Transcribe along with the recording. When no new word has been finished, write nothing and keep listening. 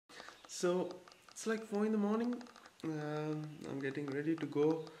So it's like 4 in the morning. I'm getting ready to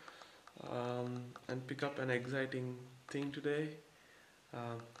go and pick up an exciting thing today.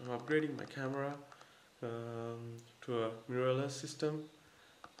 I'm upgrading my camera to a mirrorless system.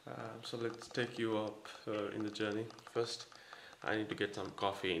 So let's take you up in the journey. First, I need to get some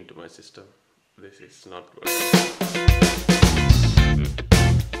coffee into my system. This is not working.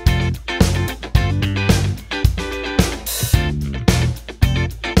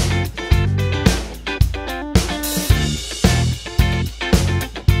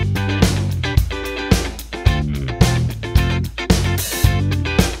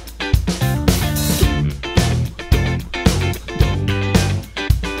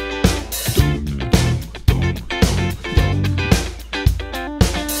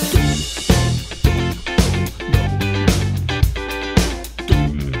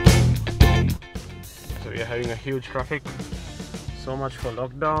 Having a huge traffic, so much for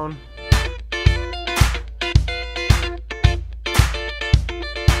lockdown.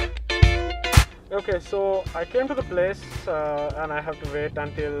 Okay, so I came to the place and I have to wait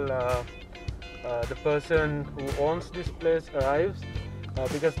until the person who owns this place arrives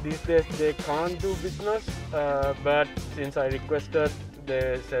because these days they can't do business, but since I requested,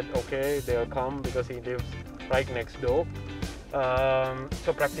 they said okay, they'll come because he lives right next door.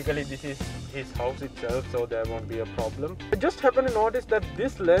 So practically this is his house itself, so there won't be a problem. I just happened to notice that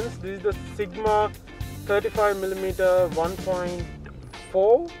this lens, this is the Sigma 35mm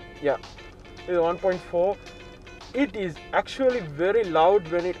 1.4. Yeah, it's 1.4. It is actually very loud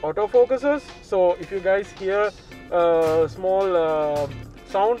when it autofocuses. So if you guys hear a small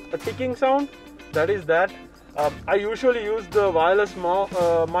sound, a ticking sound, that is that. I usually use the wireless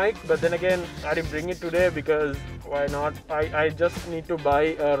mic, but then again I didn't bring it today because why not? I just need to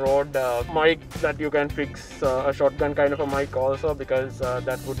buy a Rode mic that you can fix, a shotgun kind of a mic also, because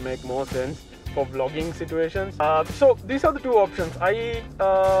that would make more sense for vlogging situations. So these are the two options. I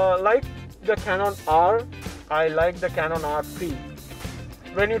like the Canon R, I like the Canon RP.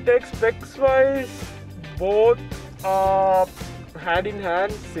 When you take specs wise, both are hand in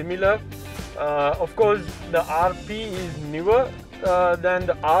hand, similar. Of course, the RP is newer than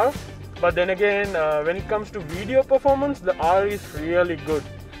the R, but then again, when it comes to video performance, the R is really good.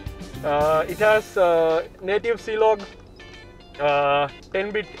 It has native C-Log,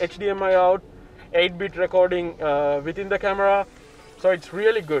 10-bit HDMI out, 8-bit recording within the camera, so it's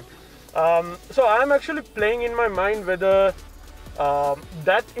really good. So I'm actually playing in my mind whether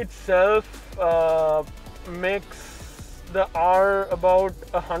that itself makes the R about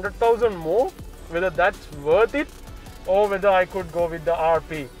 100,000 more, whether that's worth it or whether I could go with the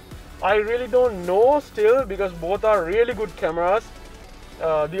RP. I really don't know still because both are really good cameras.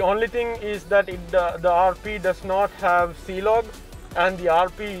 The only thing is that the RP does not have C-Log, and the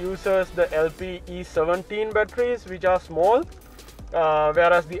RP uses the LPE17 batteries, which are small,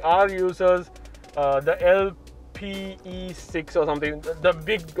 whereas the R uses the LPE6 or something, the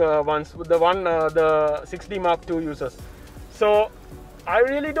big ones, the one the 6D Mark II uses. So I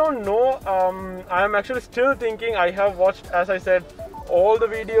really don't know. I'm actually still thinking. I have watched, as I said, all the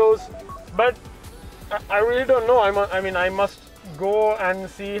videos, but I really don't know. I must go and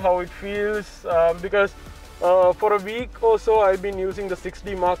see how it feels because for a week or so I've been using the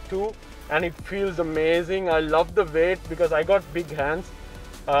 6D Mark II and it feels amazing. I love the weight because I got big hands,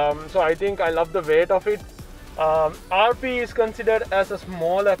 so I think I love the weight of it. RP is considered as a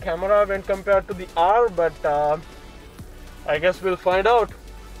smaller camera when compared to the R, but I guess we'll find out.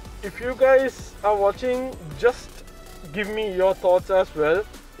 If you guys are watching, just give me your thoughts as well.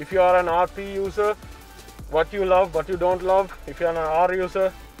 If you are an RP user, what you love, what you don't love. If you're an R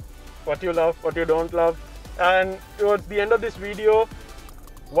user, what you love, what you don't love. And towards the end of this video,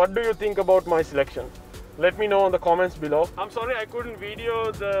 what do you think about my selection? Let me know in the comments below. I'm sorry I couldn't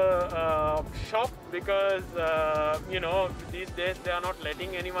video the shop because you know, these days they are not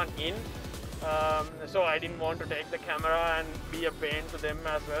letting anyone in. So I didn't want to take the camera and be a pain to them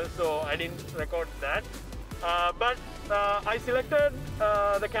as well, so I didn't record that. But I selected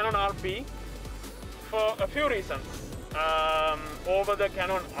the Canon RP for a few reasons over the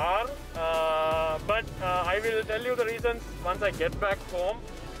Canon R, but I will tell you the reasons once I get back home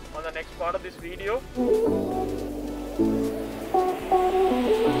on the next part of this video.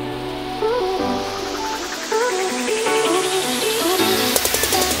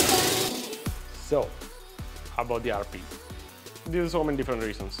 So, how about the RP? There are so many different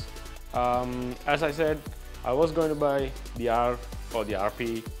reasons. As I said, I was going to buy the R or the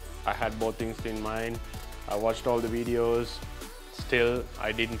RP. I had both things in mind. I watched all the videos. Still,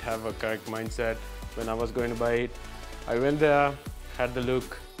 I didn't have a correct mindset when I was going to buy it. I went there, had the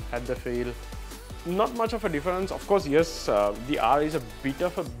look, had the feel. Not much of a difference. Of course, yes, the R is a bit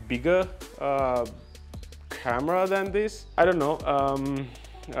of a bigger camera than this. I don't know.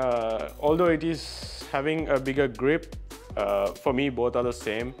 Although it is having a bigger grip, for me both are the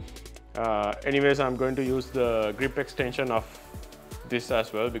same. Anyways, I'm going to use the grip extension of this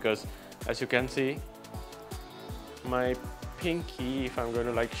as well, because as you can see, my pinky, if I'm going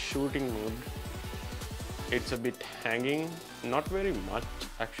to like shooting mode, it's a bit hanging, not very much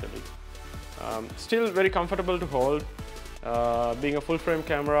actually. Still very comfortable to hold. Being a full frame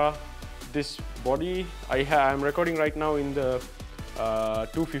camera, this body I'm recording right now in the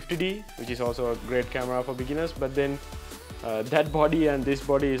 250D, which is also a great camera for beginners, but then that body and this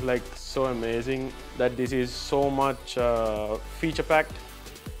body is like so amazing that this is so much feature packed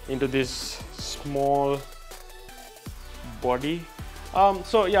into this small body.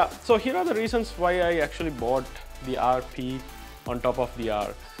 So yeah, so here are the reasons why I actually bought the RP on top of the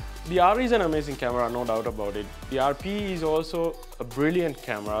R. The R is an amazing camera, no doubt about it. The RP is also a brilliant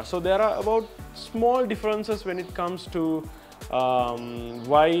camera. So there are about small differences when it comes to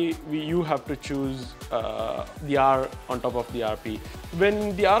why you have to choose the R on top of the RP.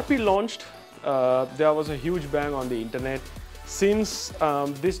 When the RP launched, there was a huge bang on the internet. Since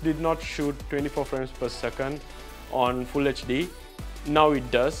this did not shoot 24 frames per second on Full HD, now it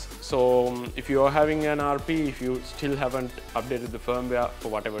does. So if you are having an RP, if you still haven't updated the firmware for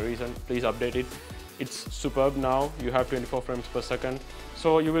whatever reason, please update it. It's superb now. You have 24 frames per second.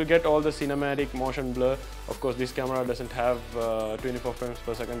 So you will get all the cinematic motion blur. Of course, this camera doesn't have 24 frames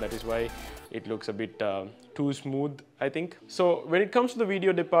per second. That is why it looks a bit too smooth, I think. So when it comes to the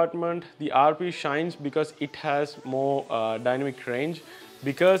video department, the RP shines because it has more dynamic range,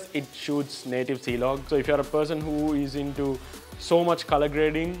 because it shoots native C-Log. So if you're a person who is into so much color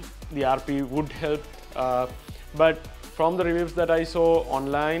grading, the RP would help. But from the reviews that I saw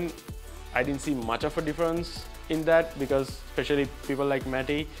online, I didn't see much of a difference in that, because especially people like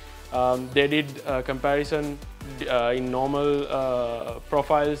Matty, they did a comparison in normal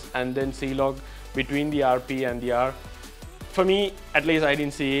profiles and then C-Log between the RP and the R. For me, at least, I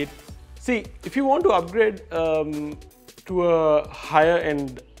didn't see it. See, if you want to upgrade to a higher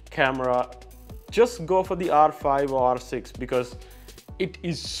end camera, just go for the R5 or R6, because it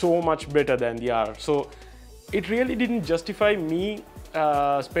is so much better than the R. So it really didn't justify me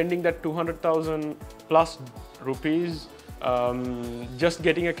spending that 200,000 plus rupees just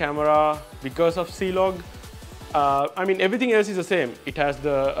getting a camera because of C-Log. I mean, everything else is the same. It has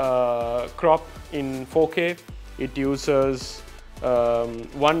the crop in 4K. It uses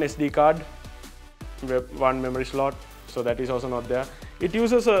one SD card, one memory slot, so that is also not there. It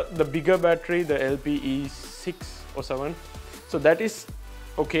uses the bigger battery, the LPE6 or 7, so that is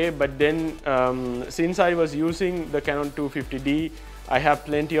okay. But then since I was using the Canon 250D, I have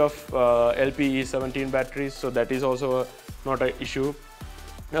plenty of LPE17 batteries, so that is also not an issue.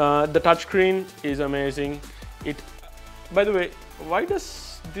 The touchscreen is amazing. By the way, why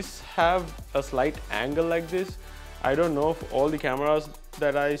does this have a slight angle like this? I don't know if all the cameras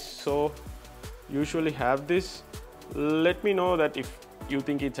that I saw usually have this. Let me know that if you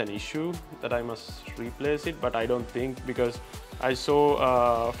think it's an issue that I must replace it, but I don't think, because I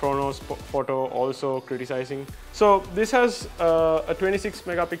saw Frono's photo also criticizing. So this has a 26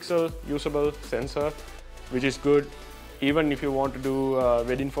 megapixel usable sensor, which is good. Even if you want to do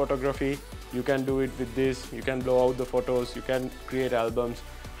wedding photography, you can do it with this. You can blow out the photos, you can create albums.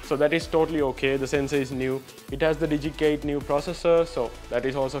 So that is totally okay. The sensor is new. It has the Digic 8 new processor, so that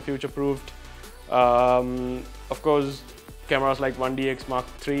is also future-proofed. Of course, cameras like 1DX Mark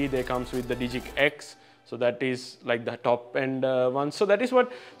III, they comes with the Digic X, so that is like the top end one. So that is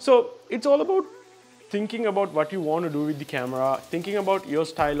what. So it's all about thinking about what you want to do with the camera, thinking about your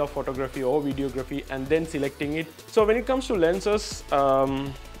style of photography or videography, and then selecting it. So when it comes to lenses,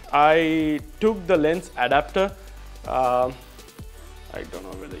 I took the lens adapter. I don't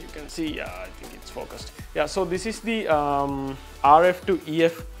know whether you can see. Yeah, I think it's focused. Yeah, so this is the RF to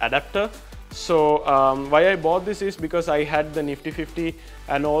EF adapter. So why I bought this is because I had the Nifty 50,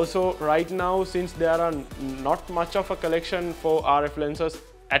 and also right now, since there are not much of a collection for RF lenses,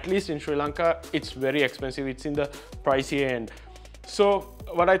 at least in Sri Lanka, it's very expensive. It's in the pricey end. So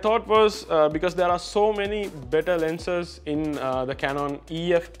what I thought was, because there are so many better lenses in the Canon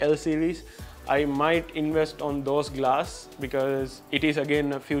EF L series, I might invest on those glass, because it is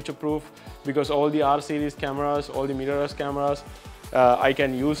again future proof, because all the R series cameras, all the mirrorless cameras, I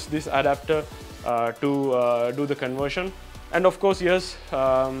can use this adapter to do the conversion. And of course, yes,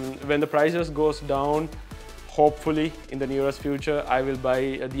 when the prices goes down, hopefully in the nearest future, I will buy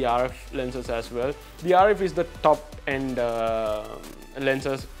the RF lenses as well. The RF is the top end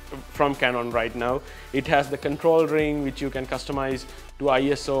lenses from Canon right now. It has the control ring which you can customize to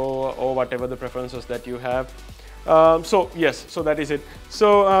ISO or whatever the preferences that you have. So yes, so that is it.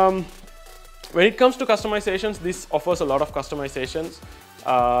 So when it comes to customizations, this offers a lot of customizations.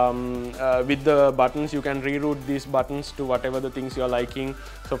 With the buttons, you can reroute these buttons to whatever the things you're liking.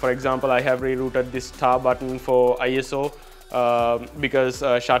 So for example, I have rerouted this star button for ISO because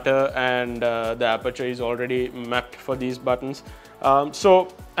shutter and the aperture is already mapped for these buttons.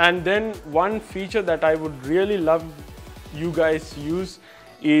 And then one feature that I would really love you guys use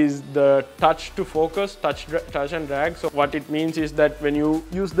is the touch to focus, touch and drag. So what it means is that when you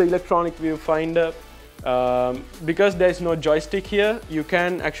use the electronic viewfinder, because there is no joystick here, you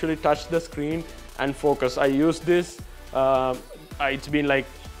can actually touch the screen and focus. I use this, it's been like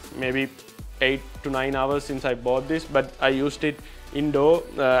maybe 8 to 9 hours since I bought this, but I used it indoor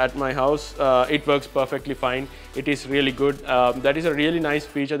at my house. It works perfectly fine. It is really good. That is a really nice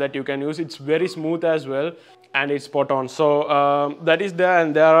feature that you can use. It's very smooth as well, and it's spot on. So that is there,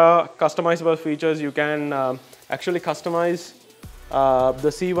 and there are customizable features. You can actually customize the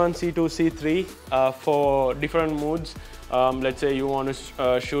C1, C2, C3 for different moods. Let's say you want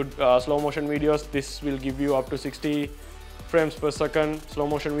to shoot slow motion videos. This will give you up to 60 frames per second slow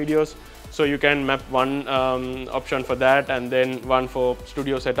motion videos. So you can map one option for that, and then one for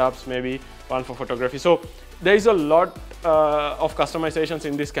studio setups, maybe one for photography. So there is a lot of customizations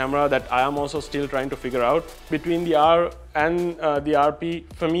in this camera that I am also still trying to figure out. Between the R and the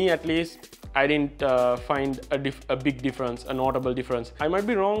RP, for me at least, I didn't find a big difference, a notable difference. I might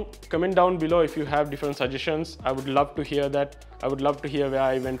be wrong. Comment down below if you have different suggestions. I would love to hear that. I would love to hear where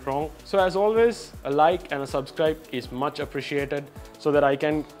I went wrong. So as always, a like and a subscribe is much appreciated so that I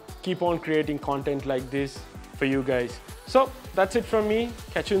can keep on creating content like this for you guys. So that's it from me.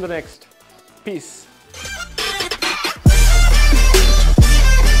 Catch you in the next. Peace.